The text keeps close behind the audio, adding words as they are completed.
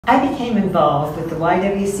I became involved with the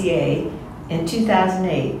YWCA in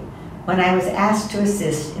 2008 when I was asked to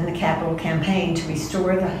assist in the capital campaign to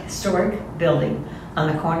restore the historic building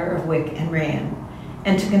on the corner of Wick and Rand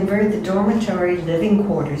and to convert the dormitory living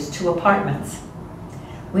quarters to apartments.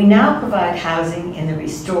 We now provide housing in the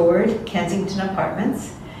restored Kensington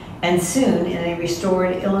Apartments and soon in a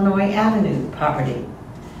restored Illinois Avenue property.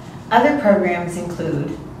 Other programs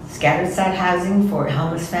include scattered site housing for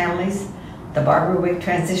homeless families, the Barbara Wick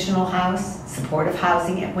Transitional House, supportive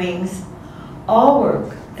housing at Wings, all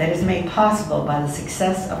work that is made possible by the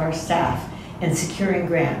success of our staff in securing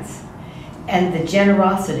grants and the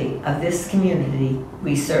generosity of this community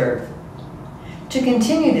we serve. To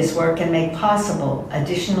continue this work and make possible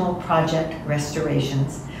additional project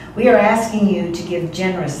restorations, we are asking you to give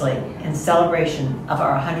generously in celebration of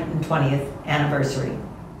our 120th anniversary.